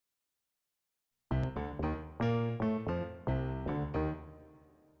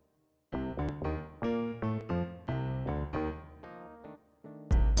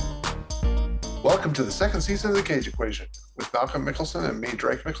Welcome to the second season of The Cage Equation with Malcolm Mickelson and me,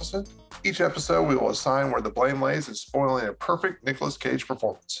 Drake Mickelson. Each episode, we will assign where the blame lays in spoiling a perfect Nicolas Cage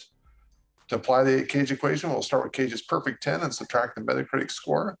performance. To apply the Cage Equation, we'll start with Cage's perfect 10 and subtract the Metacritic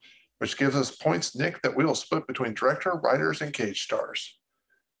score, which gives us points nicked that we will split between director, writers, and Cage stars.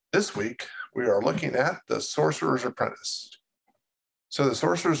 This week, we are looking at The Sorcerer's Apprentice. So The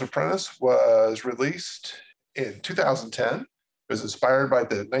Sorcerer's Apprentice was released in 2010. It was inspired by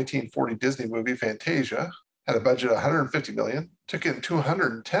the 1940 Disney movie Fantasia, had a budget of $150 million, took in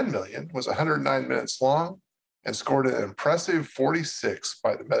 $210 million, was 109 minutes long, and scored an impressive 46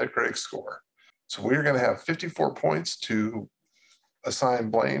 by the Metacritic score. So we're going to have 54 points to assign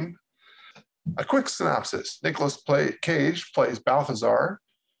blame. A quick synopsis. Nicolas Cage plays Balthazar,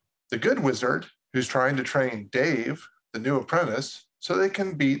 the good wizard who's trying to train Dave, the new apprentice, so they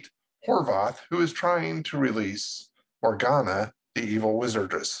can beat Horvath, who is trying to release Morgana, the evil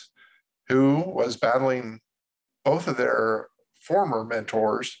wizardess, who was battling both of their former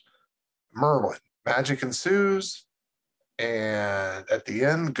mentors, Merlin. Magic ensues, and at the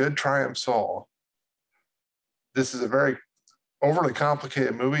end, good triumphs all. This is a very overly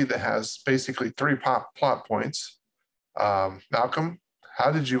complicated movie that has basically three plot points. Malcolm,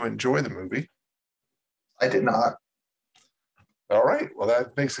 how did you enjoy the movie? I did not. All right. Well,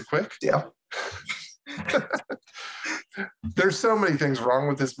 that makes it quick. Yeah. There's so many things wrong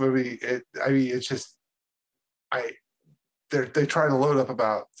with this movie. They try to load up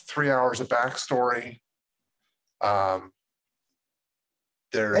about 3 hours of backstory.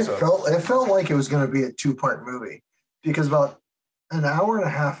 It felt like it was going to be a two-part movie because about an hour and a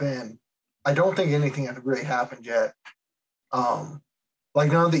half in, I don't think anything had really happened yet.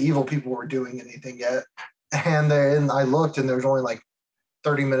 Like none of the evil people were doing anything yet. And then I looked and there was only like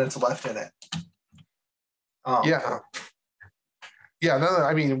 30 minutes left in it. No,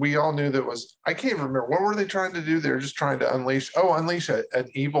 I mean, we all knew that was, I can't remember, what were they trying to do? They were just trying to unleash an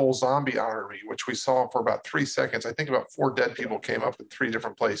evil zombie army, which we saw for about 3 seconds. I think about 4 dead people came up in 3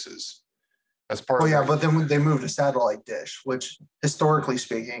 different places as part of but then they moved a satellite dish, which historically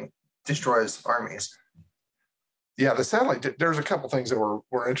speaking destroys armies. Yeah, the satellite, there's a couple things that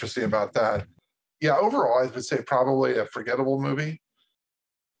were interesting about that. Yeah, overall, I would say probably a forgettable movie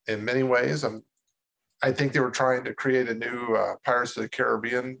in many ways. I think they were trying to create a new Pirates of the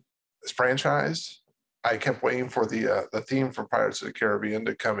Caribbean franchise. I kept waiting for the theme from Pirates of the Caribbean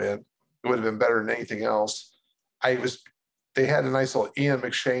to come in. It would have been better than anything else. They had a nice little Ian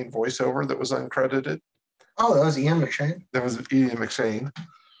McShane voiceover that was uncredited. Oh, that was Ian McShane? That was Ian McShane.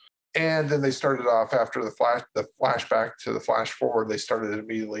 And then they started off after the flashback to the flash forward. They started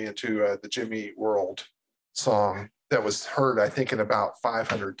immediately into the Jimmy Eat World song that was heard, I think, in about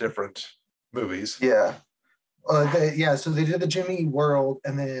 500 different movies. Yeah. So they did the Jimmy Eat World,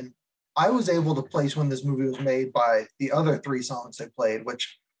 and then I was able to place when this movie was made by the other 3 songs they played,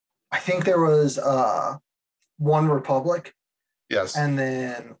 which I think there was One Republic. Yes. And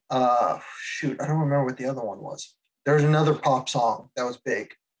then, I don't remember what the other one was. There was another pop song that was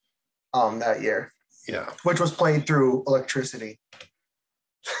big that year. Yeah. Which was played through electricity.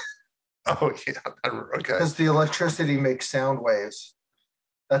 Oh, yeah. Okay. Because the electricity makes sound waves.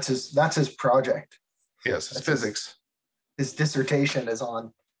 That's his project. Yes, it's physics. His dissertation is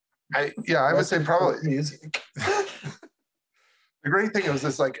on. I would say probably music. The great thing is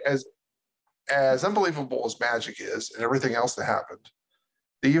this, like as unbelievable as magic is and everything else that happened,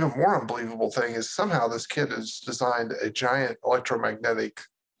 the even more unbelievable thing is somehow this kid has designed a giant electromagnetic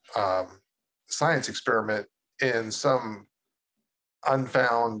science experiment in some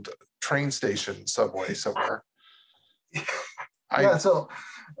unfound train station subway somewhere. That's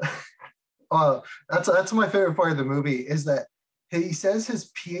my favorite part of the movie is that he says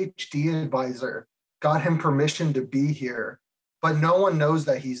his PhD advisor got him permission to be here, but no one knows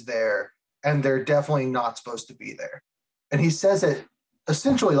that he's there, and they're definitely not supposed to be there. And he says it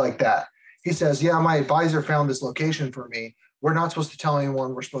essentially like that. He says, yeah, my advisor found this location for me. We're not supposed to tell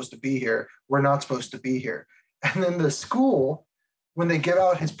anyone we're supposed to be here. We're not supposed to be here. And then the school, when they give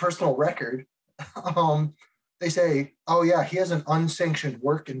out his personal record, they say, oh, yeah, he has an unsanctioned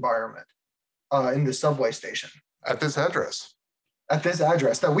work environment in the subway station. At this address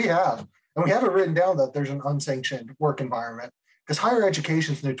that we have. And we have it written down that there's an unsanctioned work environment because higher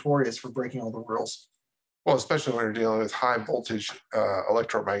education is notorious for breaking all the rules. Well, especially when you're dealing with high voltage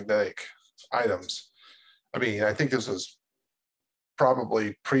electromagnetic items. I mean, I think this was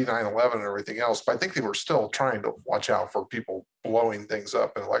probably pre 9/11 and everything else, but I think they were still trying to watch out for people blowing things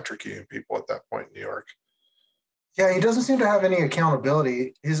up and electrocuting people at that point in New York. Yeah, he doesn't seem to have any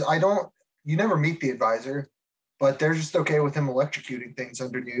accountability. You never meet the advisor, but they're just okay with him electrocuting things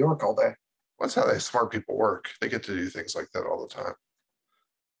under New York all day. That's how they smart people work. They get to do things like that all the time.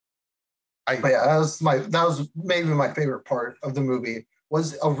 But yeah, that was maybe my favorite part of the movie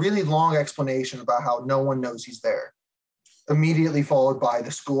was a really long explanation about how no one knows he's there, immediately followed by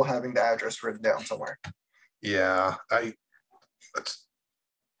the school having the address written down somewhere. Yeah,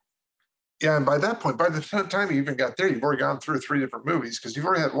 yeah, and by that point, by the time you even got there, you've already gone through 3 different movies because you've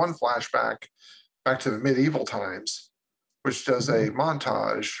already had one flashback back to the medieval times, which does a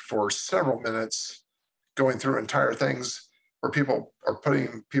montage for several minutes going through entire things where people are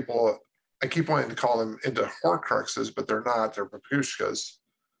putting people, I keep wanting to call them into Horcruxes, but they're not, they're babushkas,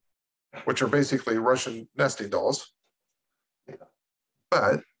 which are basically Russian nesting dolls.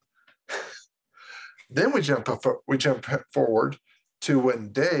 But then we jump forward to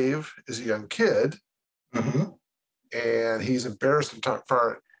when Dave is a young kid, and he's embarrassed in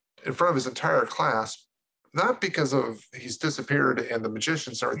front of his entire class, not because of he's disappeared and the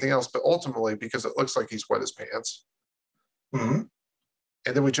magicians and everything else, but ultimately because it looks like he's wet his pants.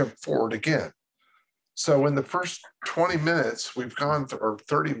 And then we jump forward again. So in the first 20 minutes, we've gone through, or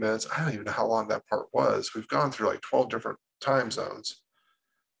 30 minutes, I don't even know how long that part was. We've gone through like 12 different time zones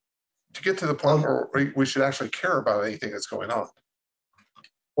to get to the point where we should actually care about anything that's going on.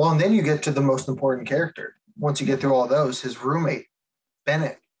 Well, and then you get to the most important character. Once you get through all those, his roommate,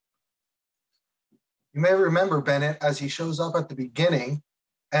 Bennett. You may remember Bennett as he shows up at the beginning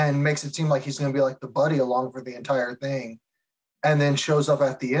and makes it seem like he's going to be like the buddy along for the entire thing, and then shows up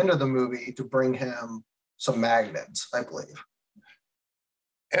at the end of the movie to bring him some magnets, I believe.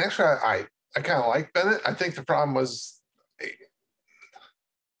 And actually, I kind of like Bennett. I think the problem was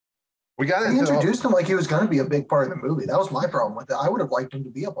we got He introduced him like he was going to be a big part of the movie. That was my problem with it. I would have liked him to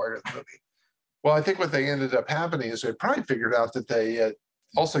be a part of the movie. Well, I think what they ended up happening is they probably figured out that they had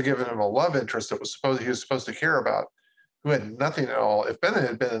also given him a love interest that he was supposed to care about, who had nothing at all. If Bennett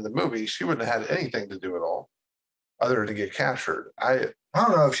had been in the movie, she wouldn't have had anything to do at all, other than to get captured. I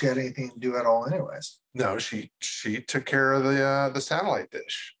don't know if she had anything to do at all, anyways. No, she took care of the satellite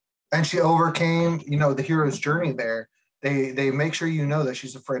dish, and she overcame, the hero's journey there. They make sure you know that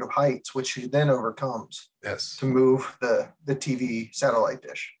she's afraid of heights, which she then overcomes. Yes. To move the TV satellite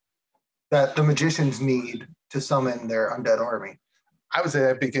dish that the magicians need to summon their undead army. I would say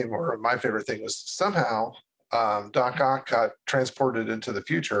that became more of my favorite thing was somehow Doc Ock got transported into the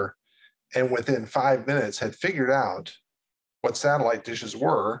future and within 5 minutes had figured out what satellite dishes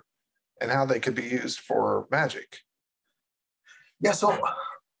were and how they could be used for magic. Yeah, so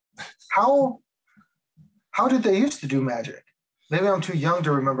how did they used to do magic? Maybe I'm too young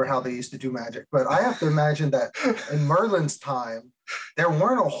to remember how they used to do magic, but I have to imagine that in Merlin's time, there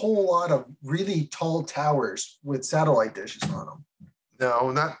weren't a whole lot of really tall towers with satellite dishes on them.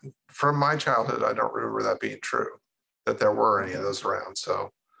 No, not from my childhood. I don't remember that being true, that there were any of those around. So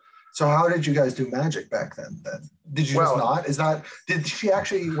how did you guys do magic back then? Did you just not? Did she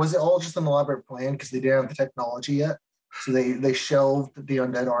actually, was it all just an elaborate plan because they didn't have the technology yet? So they shelved the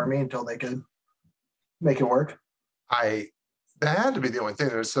undead army until they could make it work? That had to be the only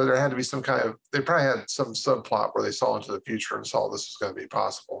thing. So there had to be some kind of, they probably had some subplot where they saw into the future and saw this was going to be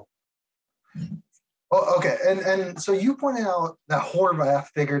possible. Oh, okay. And so you pointed out that Horvath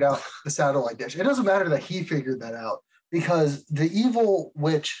figured out the satellite dish. It doesn't matter that he figured that out because the evil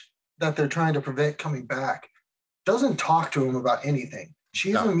witch that they're trying to prevent coming back doesn't talk to him about anything.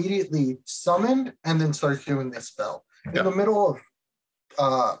 She's immediately summoned and then starts doing this spell in the middle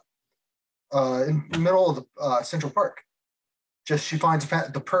of Central Park. She finds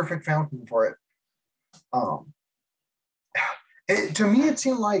the perfect fountain for it. To me, it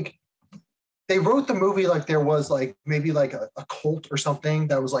seemed like they wrote the movie like there was like maybe like a cult or something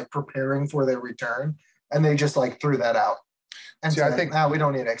that was like preparing for their return, and they just like threw that out and said, I think we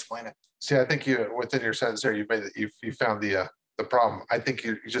don't need to explain it. See, I think you within your sentence there, you found the problem. I think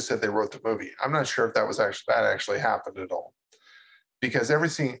you just said they wrote the movie. I'm not sure if that actually happened at all, because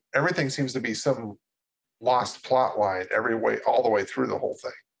everything seems to be some lost plot line all the way through the whole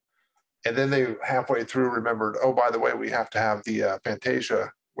thing. And then they halfway through remembered, oh, by the way, we have to have the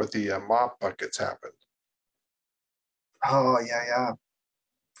Fantasia with the mop buckets happen. Oh, yeah.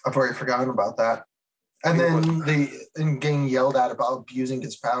 I've already forgotten about that. And then getting yelled at about abusing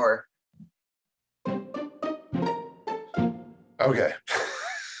his power. Okay.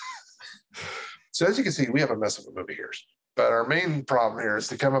 So as you can see, we have a mess of a movie here. But our main problem here is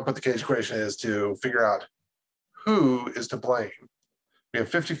to come up with the cage equation is to figure out who is to blame. We have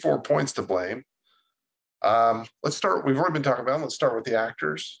 54 points to blame. Let's start. We've already been talking about. Let's start with the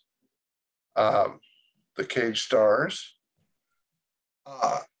actors. The cage stars.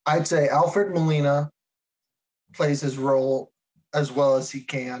 I'd say Alfred Molina plays his role as well as he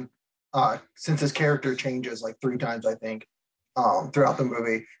can. since his character changes like 3 times, I think, throughout the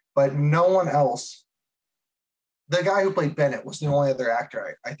movie. But no one else. The guy who played Bennett was the only other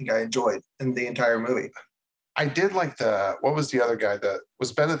actor I think I enjoyed in the entire movie. I did like what was the other guy that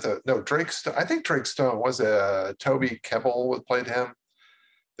was Bennett? Drake Stone. I think Drake Stone was Toby Kebbell that played him.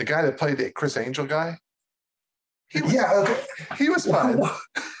 The guy that played the Chris Angel guy. He was fun.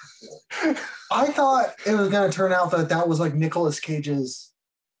 I thought it was going to turn out that was like Nicolas Cage's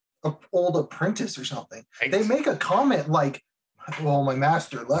old apprentice or something. Right. They make a comment like, well, my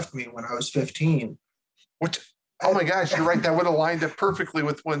master left me when I was 15. Which, oh my gosh, you're right. That would have lined up perfectly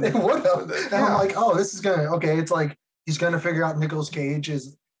with when. It would have. And I'm like, oh, this is going to, okay, it's like he's going to figure out Nicolas Cage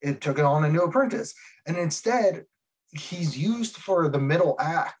took it on a new apprentice. And instead, he's used for the middle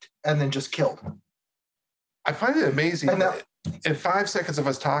act and then just killed. I find it amazing that in 5 seconds of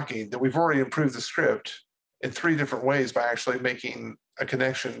us talking that we've already improved the script in 3 different ways by actually making a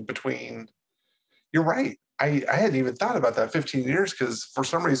connection between. You're right. I hadn't even thought about that 15 years because for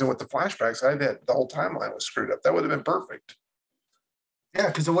some reason with the flashbacks, the whole timeline was screwed up. That would have been perfect. Yeah,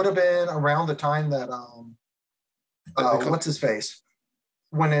 because it would have been around the time that what's his face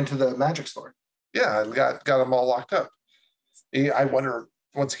went into the magic store. Yeah, and got them all locked up. I wonder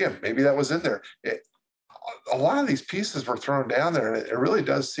once again, maybe that was in there. A lot of these pieces were thrown down there, and it really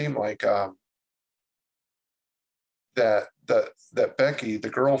does seem like that Becky, the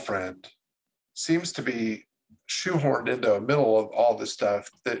girlfriend, seems to be shoehorned into the middle of all this stuff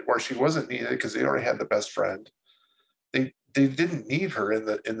where she wasn't needed because they already had the best friend. They didn't need her in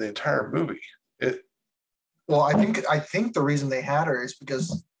the entire movie. Well, I think the reason they had her is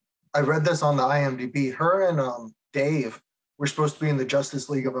because I read this on the IMDb. Her and Dave were supposed to be in the Justice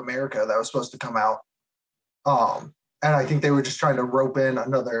League of America that was supposed to come out. And I think they were just trying to rope in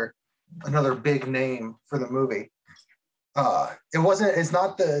another big name for the movie. It's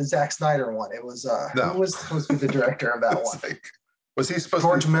not the Zack Snyder one. It was who was supposed to be the director of that one? Like, was he supposed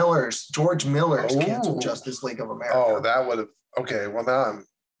George Miller's canceled Justice League of America. Oh, that would have okay. Well, now I'm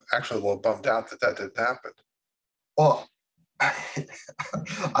actually a little bummed out that didn't happen. Well,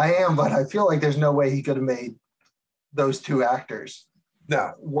 I am, but I feel like there's no way he could have made those 2 actors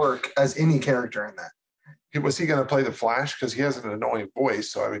work as any character in that. Was he going to play the Flash? Because he has an annoying voice,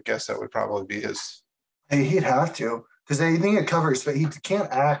 so I would guess that would probably be his. He'd have to, because I think it covers. He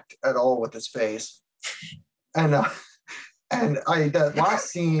can't act at all with his face, and that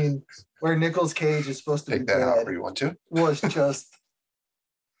last scene where Nicolas Cage is supposed to take that however you want to was just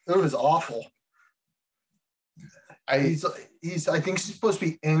it was awful. I think he's supposed to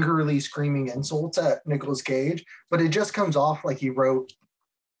be angrily screaming insults at Nicolas Cage, but it just comes off like he wrote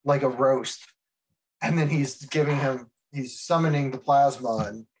like a roast. And then he's summoning the plasma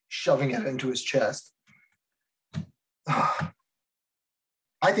and shoving it into his chest.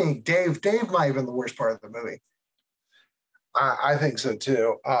 I think Dave might have been the worst part of the movie. I think so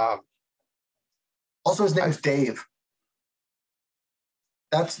too. Also, his name's Dave.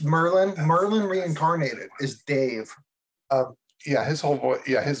 That's Merlin. Merlin reincarnated is Dave. Yeah, his whole voice.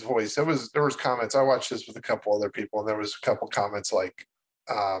 Yeah, his voice. There was comments. I watched this with a couple other people, and there was a couple comments like,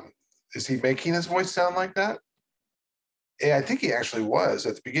 is he making his voice sound like that? Yeah, I think he actually was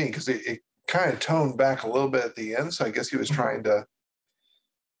at the beginning because it kind of toned back a little bit at the end. So I guess he was trying to.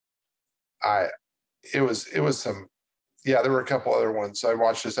 It was some. Yeah, there were a couple other ones. I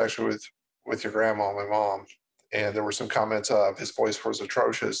watched this actually with your grandma and my mom, and there were some comments of his voice was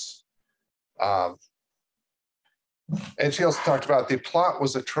atrocious. And she also talked about the plot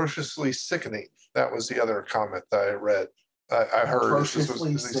was atrociously sickening. That was the other comment that I read. I heard this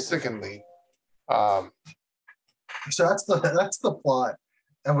was sickening. So that's the plot,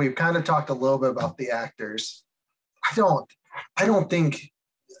 and we've kind of talked a little bit about the actors. I don't think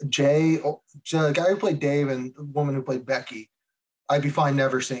the guy who played Dave and the woman who played Becky, I'd be fine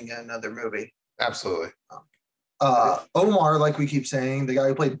never seeing in another movie. Absolutely. Omar, like we keep saying, the guy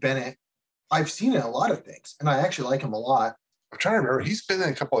who played Bennett, I've seen in a lot of things, and I actually like him a lot. I'm trying to remember. He's been in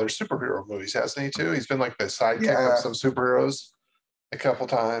a couple other superhero movies, hasn't he, too? He's been like the sidekick of some superheroes a couple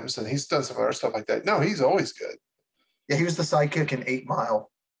times, and he's done some other stuff like that. No, he's always good. Yeah, he was the sidekick in 8 Mile.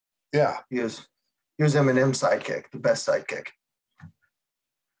 Yeah. He was Eminem's sidekick, the best sidekick.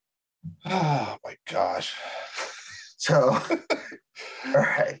 Oh, my gosh. So, all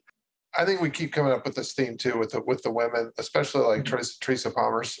right. I think we keep coming up with this theme, too, with the women, especially like Teresa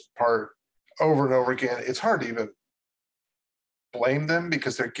Palmer's part over and over again. It's hard to even blame them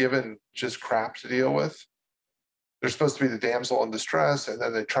because they're given just crap to deal with. They're supposed to be the damsel in distress, and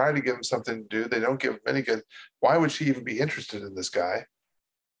then they try to give them something to do. They don't give them any good. Why would she even be interested in this guy?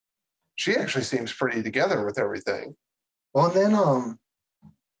 She actually seems pretty together with everything. Well, and then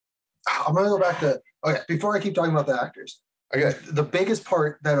I'm gonna go back to before I keep talking about the actors. Okay. The biggest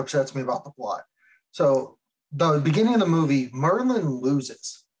part that upsets me about the plot. So the beginning of the movie, Merlin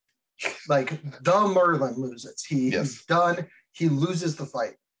loses. Like the Merlin loses. He's done. He loses the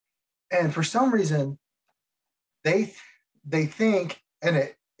fight. And for some reason, they think, and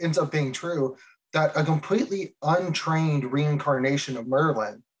it ends up being true, that a completely untrained reincarnation of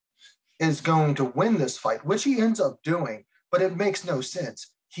Merlin is going to win this fight, which he ends up doing, but it makes no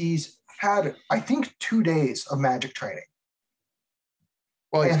sense. He's had, I think, 2 days of magic training.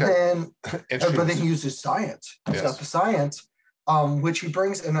 Well, but then he uses science. He's got the science, which he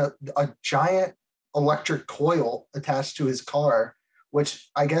brings in a giant electric coil attached to his car, which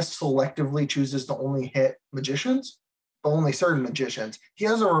I guess selectively chooses to only hit magicians, but only certain magicians. He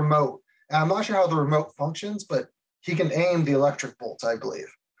has a remote, and I'm not sure how the remote functions, but he can aim the electric bolts, I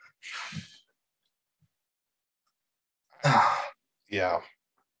believe. Yeah.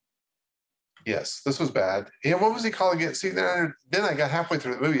 Yes, this was bad. And what was he calling it? See, then I got halfway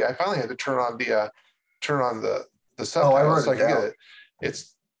through the movie. I finally had to turn on the subtitles so I could get it.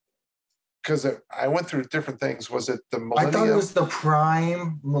 It's because I went through different things. Was it the millennium? I thought it was the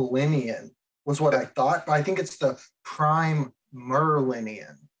prime millennium was what I thought, but I think it's the prime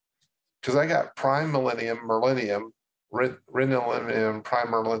Merlinian. Because I got prime millennium, Renilinium, prime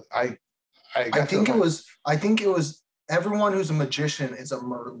Merlin. I think it was everyone who's a magician is a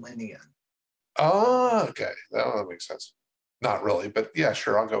Merlinian. Oh, okay. That makes sense. Not really, but yeah,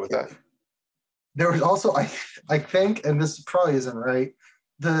 sure. I'll go with that. There was also, I think, and this probably isn't right,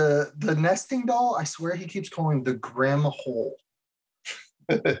 the nesting doll, I swear he keeps calling the Grim Hole.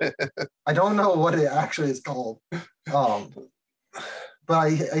 I don't know what it actually is called.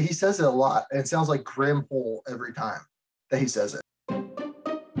 But he says it a lot, and it sounds like Grim Hole every time that he says it.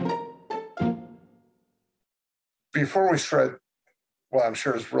 Before we shred, well, I'm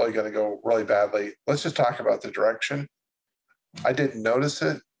sure it's really going to go really badly. Let's just talk about the direction. I didn't notice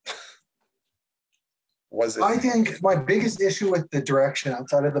it. I think my biggest issue with the direction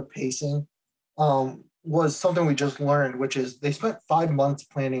outside of the pacing was something we just learned, which is they spent 5 months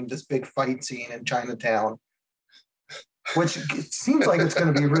planning this big fight scene in Chinatown, which seems like it's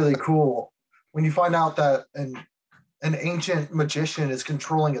going to be really cool when you find out that an ancient magician is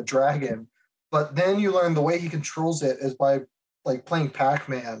controlling a dragon, but then you learn the way he controls it is by like playing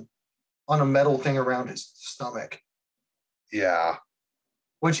Pac-Man on a metal thing around his stomach. Yeah.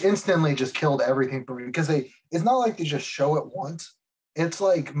 Which instantly just killed everything for me because it's not like they just show it once. It's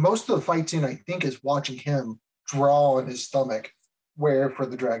like most of the fight scene, I think, is watching him draw on his stomach where for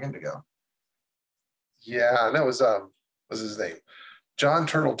the dragon to go. Yeah, and that was what's his name? John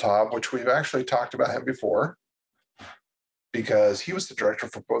Turteltaub, which we've actually talked about him before because he was the director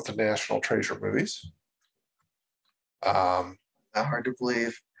for both the National Treasure movies. Not hard to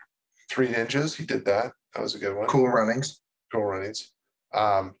believe. 3 Ninjas, he did that. That was a good one. Cool Runnings.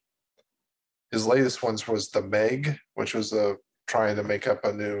 His latest ones was The Meg, which was trying to make up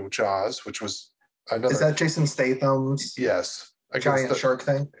a new Jaws, which was another. Is that Jason Statham's? Yes, giant shark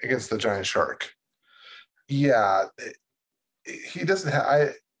thing against the giant shark. Yeah, he doesn't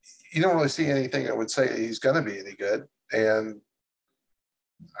have. You don't really see anything that would say he's going to be any good, and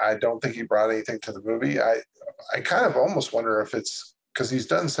I don't think he brought anything to the movie. I kind of almost wonder if it's because he's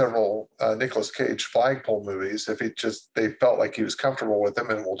done several Nicolas Cage flagpole movies. If they felt like he was comfortable with him,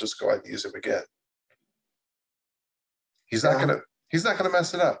 and we'll just go ahead and use him again. He's not gonna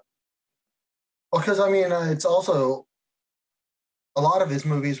mess it up. Well, because I mean, it's also a lot of his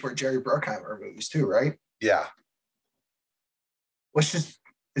movies were Jerry Bruckheimer movies too, right? Yeah. Which is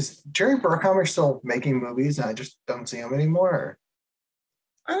Jerry Bruckheimer still making movies, and I just don't see him anymore? Or?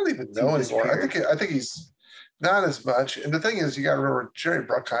 I don't even know anymore. I think he's not as much. And the thing is, you got to remember Jerry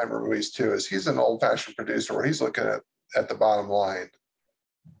Bruckheimer movies too. Is he's an old-fashioned producer where he's looking at the bottom line.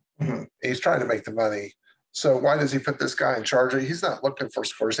 Mm-hmm. He's trying to make the money. So why does he put this guy in charge? He's not looking for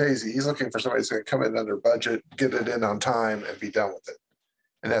Scorsese. He's looking for somebody who's going to come in under budget, get it in on time, and be done with it.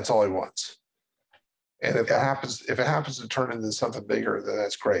 And that's all he wants. And if it happens to turn into something bigger, then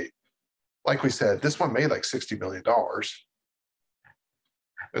that's great. Like we said, this one made like $60 million. It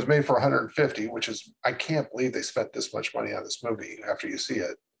was made for 150, which is, I can't believe they spent this much money on this movie after you see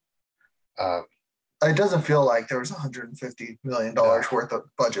it. It doesn't feel like there was $150 million worth of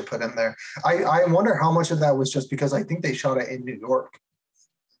budget put in there. I wonder how much of that was just because I think they shot it in New York.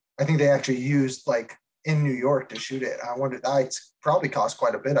 I think they actually used like in New York to shoot it. I wonder that probably cost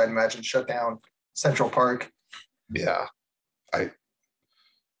quite a bit. I'd imagine shut down Central Park. Yeah. It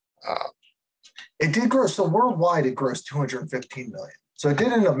did gross. So worldwide, it grossed $215 million. So it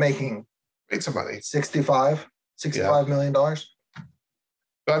did end up made some money. $65 million. But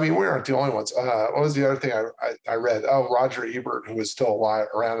But I mean, we aren't the only ones. What was the other thing I read? Oh, Roger Ebert, who was still alive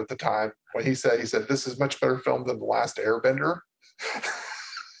around at the time, when he said this is much better film than The Last Airbender,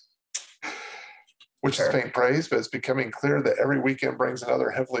 which is faint praise, but it's becoming clear that every weekend brings another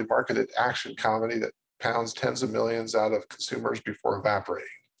heavily marketed action comedy that pounds tens of millions out of consumers before evaporating.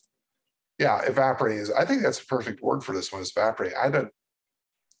 Yeah, evaporating is. I think that's a perfect word for this one. Is evaporating.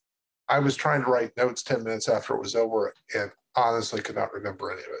 I was trying to write notes 10 minutes after it was over, and honestly could not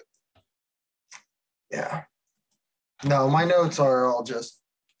remember any of it. Yeah. No, my notes are all just,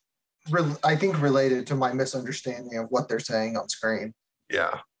 I think, related to my misunderstanding of what they're saying on screen.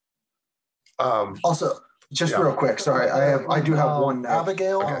 Yeah. Also, just real quick, sorry, I do have one note.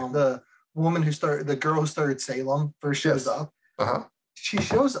 Abigail, the girl who started Salem, first shows up. She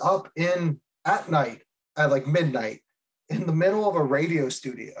shows up at night at like midnight in the middle of a radio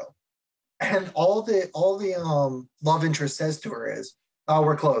studio, and all the love interest says to her is, "Oh,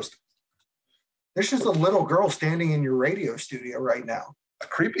 we're closed." There's just a little girl standing in your radio studio right now. A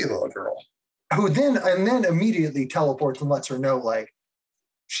creepy little girl. Who then immediately teleports and lets her know, like,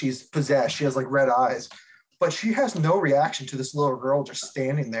 she's possessed. She has like red eyes, but she has no reaction to this little girl just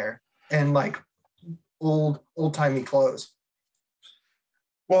standing there in like old-timey clothes.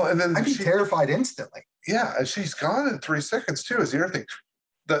 Well, and then I'd be terrified instantly. Yeah, and she's gone in 3 seconds too. Is the other thing.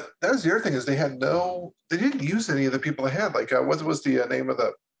 That was the other thing is they didn't use any of the people they had. Like what was the name of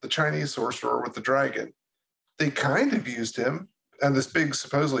the Chinese sorcerer with the dragon? They kind of used him and this big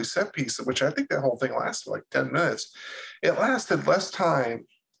supposedly set piece, which I think that whole thing lasted like 10 minutes. It lasted less time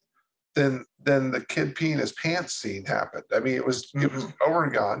than the kid peeing his pants scene happened. I mean, it was over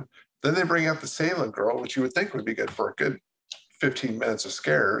and gone. Then they bring out the Salem girl, which you would think would be good for a good 15 minutes of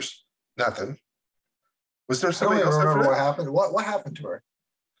scares. Nothing. Was there somebody else? I don't remember what happened. What happened to her?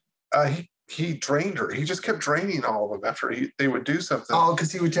 He drained her. He just kept draining all of them after they would do something. Oh,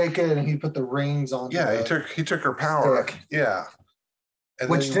 because he would take it and he put the rings on. Yeah, he took her power. Stick. Yeah, and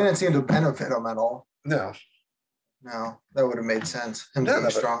which didn't seem to benefit him at all. No, that would have made sense. Him getting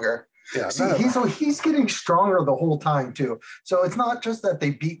stronger. Yeah, he's getting stronger the whole time too. So it's not just that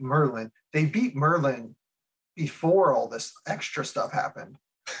they beat Merlin. They beat Merlin before all this extra stuff happened,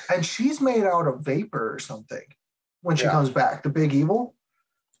 and she's made out of vapor or something when she comes back. The big evil.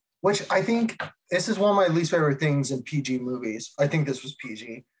 Which I think this is one of my least favorite things in PG movies. I think this was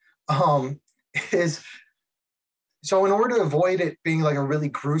PG. Is so in order to avoid it being like a really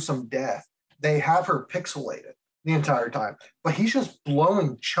gruesome death, they have her pixelated the entire time. But he's just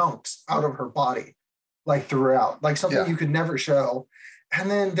blowing chunks out of her body, like throughout, like something you could never show.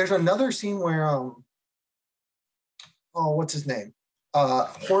 And then there's another scene where what's his name?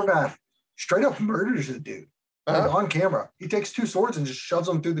 Horvath straight up murders the dude. On camera. He takes 2 swords and just shoves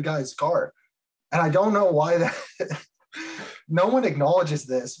them through the guy's car. And I don't know why that no one acknowledges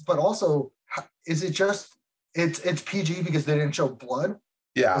this, but also is it just it's PG because they didn't show blood?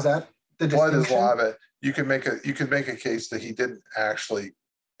 Yeah. Is that the blood is a lot of it. You can make a case that he didn't actually,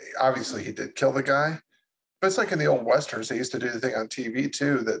 obviously he did kill the guy, but it's like in the old westerns, they used to do the thing on TV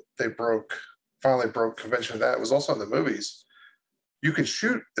too that they finally broke convention of that. It was also in the movies. You could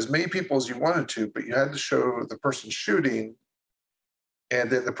shoot as many people as you wanted to, but you had to show the person shooting and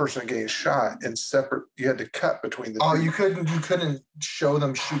then the person getting shot in separate. You had to cut between the two. You couldn't show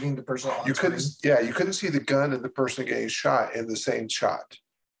them shooting the person on screen. You couldn't see the gun and the person getting shot in the same shot.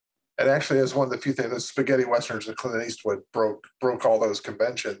 And actually, as one of the few things, the spaghetti westerns that Clint Eastwood broke all those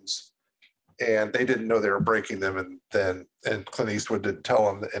conventions, and they didn't know they were breaking them, and Clint Eastwood didn't tell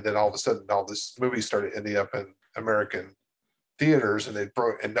them, and then all of a sudden, all this movies started ending up in American theaters, and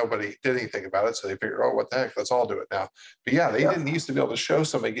and nobody did anything about it. So they figured, oh, what the heck? Let's all do it now. But yeah, they didn't used to be able to show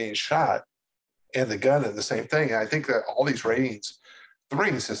somebody getting shot and the gun and the same thing. And I think that all these ratings, the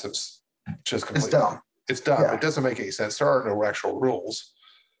rating system's just completely dumb. It's dumb. Yeah. It doesn't make any sense. There are no actual rules.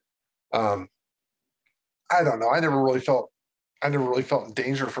 I don't know. I never really felt in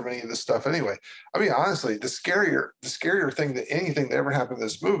danger from any of this stuff anyway. I mean, honestly, the scarier thing than anything that ever happened in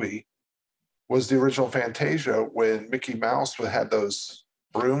this movie was the original Fantasia when Mickey Mouse had those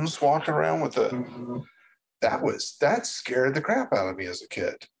brooms walking around with the that scared the crap out of me as a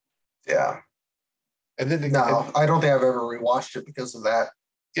kid. Yeah. And then I don't think I've ever rewatched it because of that.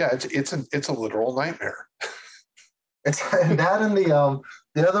 Yeah, it's a literal nightmare. It's that, and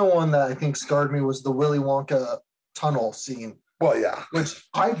the other one that I think scarred me was the Willy Wonka tunnel scene. Well, yeah. Which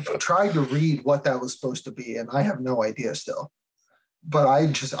I've tried to read what that was supposed to be, and I have no idea still. But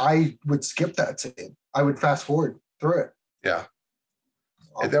I would skip that scene. I would fast forward through it. Yeah.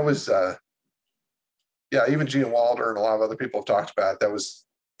 And that was, even Gene Wilder and a lot of other people have talked about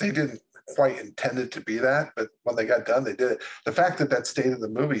it. quite intended to be that, but when they got done, they did it. The fact that that stayed in the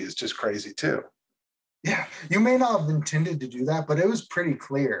movie is just crazy too. Yeah, you may not have intended to do that, but it was pretty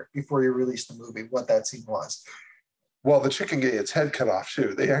clear before you released the movie what that scene was. Well, the chicken get its head cut off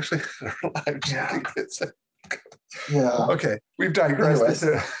too. They actually had a live chicken get its head cut off. Yeah. Okay, we've digressed.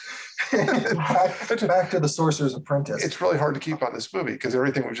 Back to the Sorcerer's Apprentice. It's really hard to keep on this movie because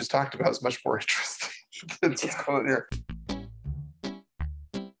everything we just talked about is much more interesting than what's going on here.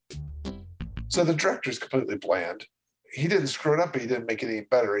 So the director's completely bland. He didn't screw it up, but he didn't make it any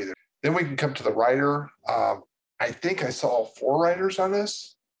better either. Then we can come to the writer. I think I saw 4 writers on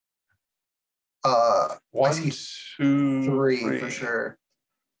this. 1, 2, 3 for sure.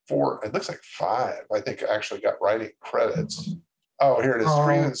 4. It looks like 5. I think I actually got writing credits. Oh, here it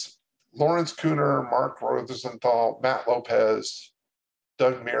is. Lawrence Kuhner, Mark Rosenthal, Matt Lopez,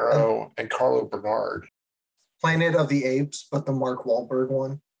 Doug Miro, and Carlo Bernard. Planet of the Apes, but the Mark Wahlberg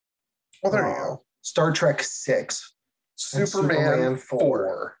one. Well, there you go. Star Trek 6. Superman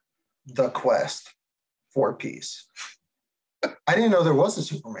 4. The Quest 4-piece. I didn't know there was a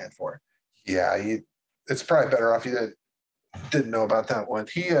Superman 4. Yeah, it's probably better off you didn't know about that one.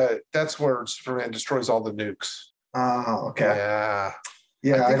 That's where Superman destroys all the nukes. Oh, okay. Yeah.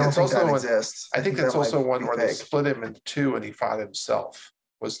 Yeah, I don't think that exists. I think that's also one where they split him into 2 and he fought himself.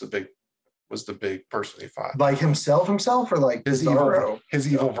 Was the big person he fought. Like himself, or like his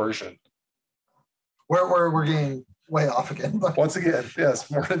evil version. We're getting way off again. But. Once again,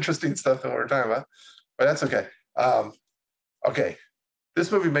 yes, more interesting stuff than we were talking about. But that's okay. Okay.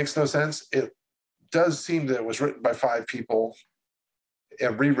 This movie makes no sense. It does seem that it was written by 5 people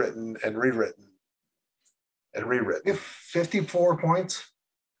and rewritten and rewritten and rewritten. 54 points?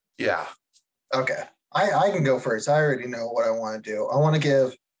 Yeah. Okay. I can go first. I already know what I want to do. I want to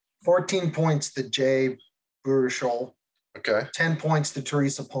give 14 points to Jay Baruchel. Okay. 10 points to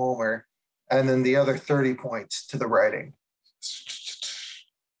Teresa Palmer. And then the other 30 points to the writing.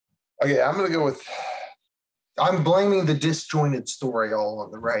 Okay, I'm going to go with... I'm blaming the disjointed story all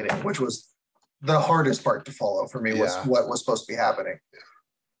on the writing, which was the hardest part to follow for me, was what was supposed to be happening. Yeah.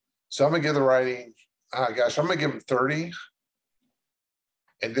 So I'm going to give the writing... I'm going to give him 30.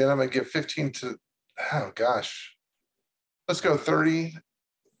 And then I'm going to give 15 to... Let's go 30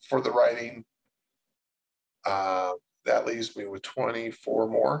 for the writing. That leaves me with 24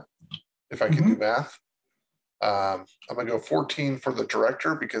 more, if I can do math. I'm going to go 14 for the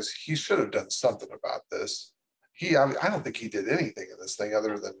director because he should have done something about this. I don't think he did anything in this thing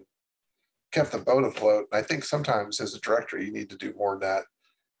other than kept the boat afloat. And I think sometimes as a director, you need to do more than that.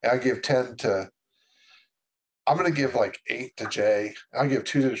 And I give 10 to... I'm going to give like 8 to Jay. I'll give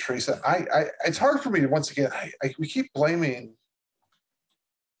 2 to Teresa. It's hard for me to, once again, we keep blaming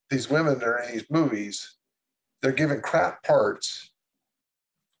these women that are in these movies. They're given crap parts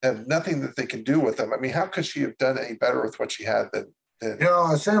and have nothing that they can do with them. I mean, how could she have done any better with what she had than at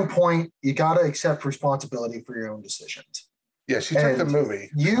a certain point, you got to accept responsibility for your own decisions. Yeah, she took the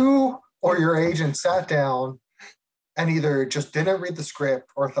movie. You or your agent sat down and either just didn't read the script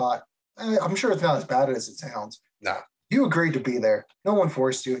or thought, I'm sure it's not as bad as it sounds. No. You agreed to be there. No one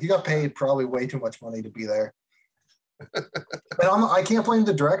forced you. You got paid probably way too much money to be there. But I can't blame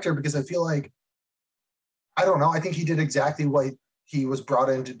the director because I feel like, I don't know, I think he did exactly what he was brought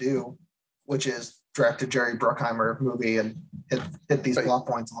in to do, which is direct a Jerry Bruckheimer movie and hit these plot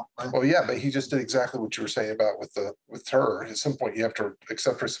points. Well, yeah, but he just did exactly what you were saying about with her. At some point, you have to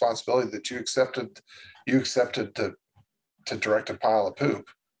accept responsibility that you accepted to direct a pile of poop.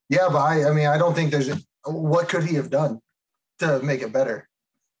 Yeah, but I don't think what could he have done to make it better?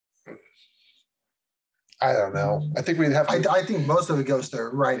 I don't know. I think we'd have to. I think most of it goes to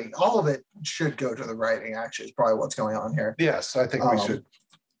writing. All of it should go to the writing, actually, is probably what's going on here. Yes, I think we should.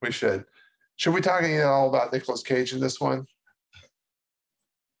 We should. Should we talk at all about Nicolas Cage in this one?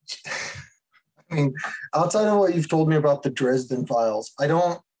 I mean, outside of what you've told me about the Dresden Files,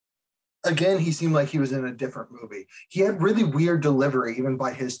 again, he seemed like he was in a different movie. He had really weird delivery, even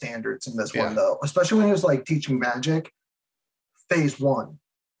by his standards in this one, though. Especially when he was like teaching magic. Phase 1,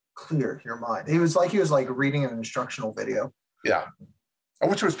 clear your mind. He was like reading an instructional video. Yeah,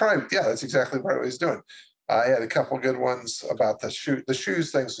 which was probably that's exactly what he was doing. I had a couple good ones about the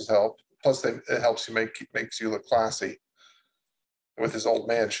shoes things was help. Plus, it helps you makes you look classy with his old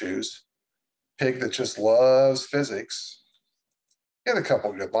man shoes. Pig that just loves physics. He had a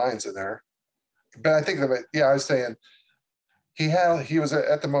couple of good lines in there, but I think that I was saying he was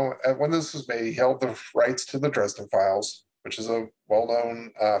at the moment when this was made. He held the rights to the Dresden Files, which is a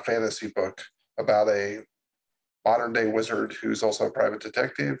well-known fantasy book about a modern-day wizard who's also a private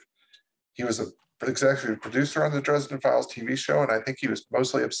detective. He was a executive producer on the Dresden Files TV show, and I think he was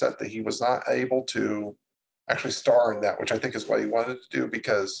mostly upset that he was not able to actually star in that, which I think is what he wanted to do,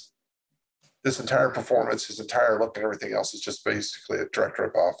 because this entire performance, his entire look and everything else is just basically a direct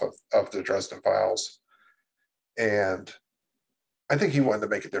ripoff of the Dresden Files. And I think he wanted to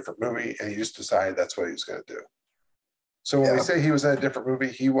make a different movie, and he just decided that's what he was going to do. So when we say he was in a different movie,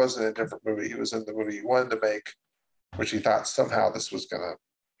 he wasn't in a different movie. He was in the movie he wanted to make, which he thought somehow this was going to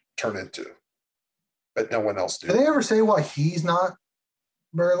turn into. But no one else did. Did they ever say why he's not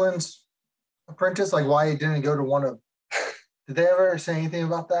Merlin's apprentice? Like why he didn't go to one of... Did they ever say anything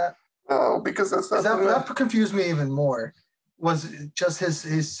about that? No, because that's not... That confused me even more. Was just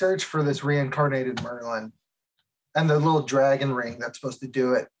his search for this reincarnated Merlin and the little dragon ring that's supposed to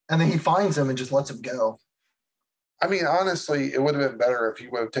do it. And then he finds him and just lets him go. I mean, honestly, it would have been better if he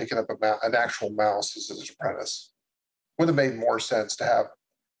would have taken up an actual mouse as his apprentice. Would have made more sense to have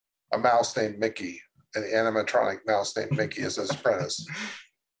a mouse named Mickey, an animatronic mouse named Mickey as his apprentice.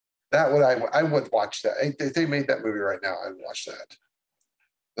 That would I would watch that. If they made that movie right now, I'd watch that.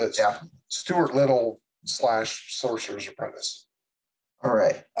 That's Stuart Little / Sorcerer's Apprentice. All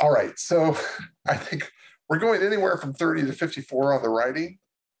right. So I think we're going anywhere from 30 to 54 on the writing.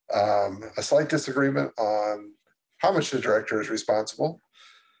 A slight disagreement on how much the director is responsible,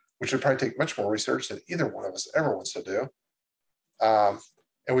 which would probably take much more research than either one of us ever wants to do.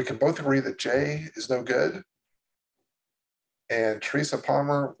 And we can both agree that Jay is no good. And Teresa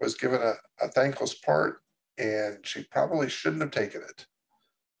Palmer was given a thankless part, and she probably shouldn't have taken it.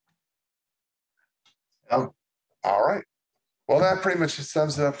 All right. Well, that pretty much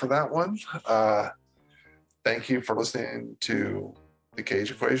sums it up for that one. Thank you for listening to The Cage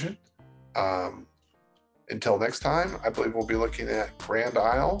Equation. Until next time, I believe we'll be looking at Grand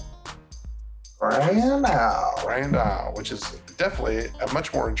Isle. Grand Isle, which is definitely a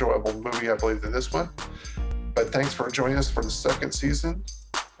much more enjoyable movie, I believe, than this one. But thanks for joining us for the second season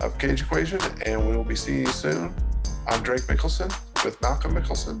of Cage Equation, and we will be seeing you soon. I'm Drake Mickelson with Malcolm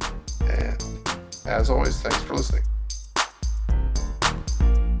Mickelson, and as always, thanks for listening.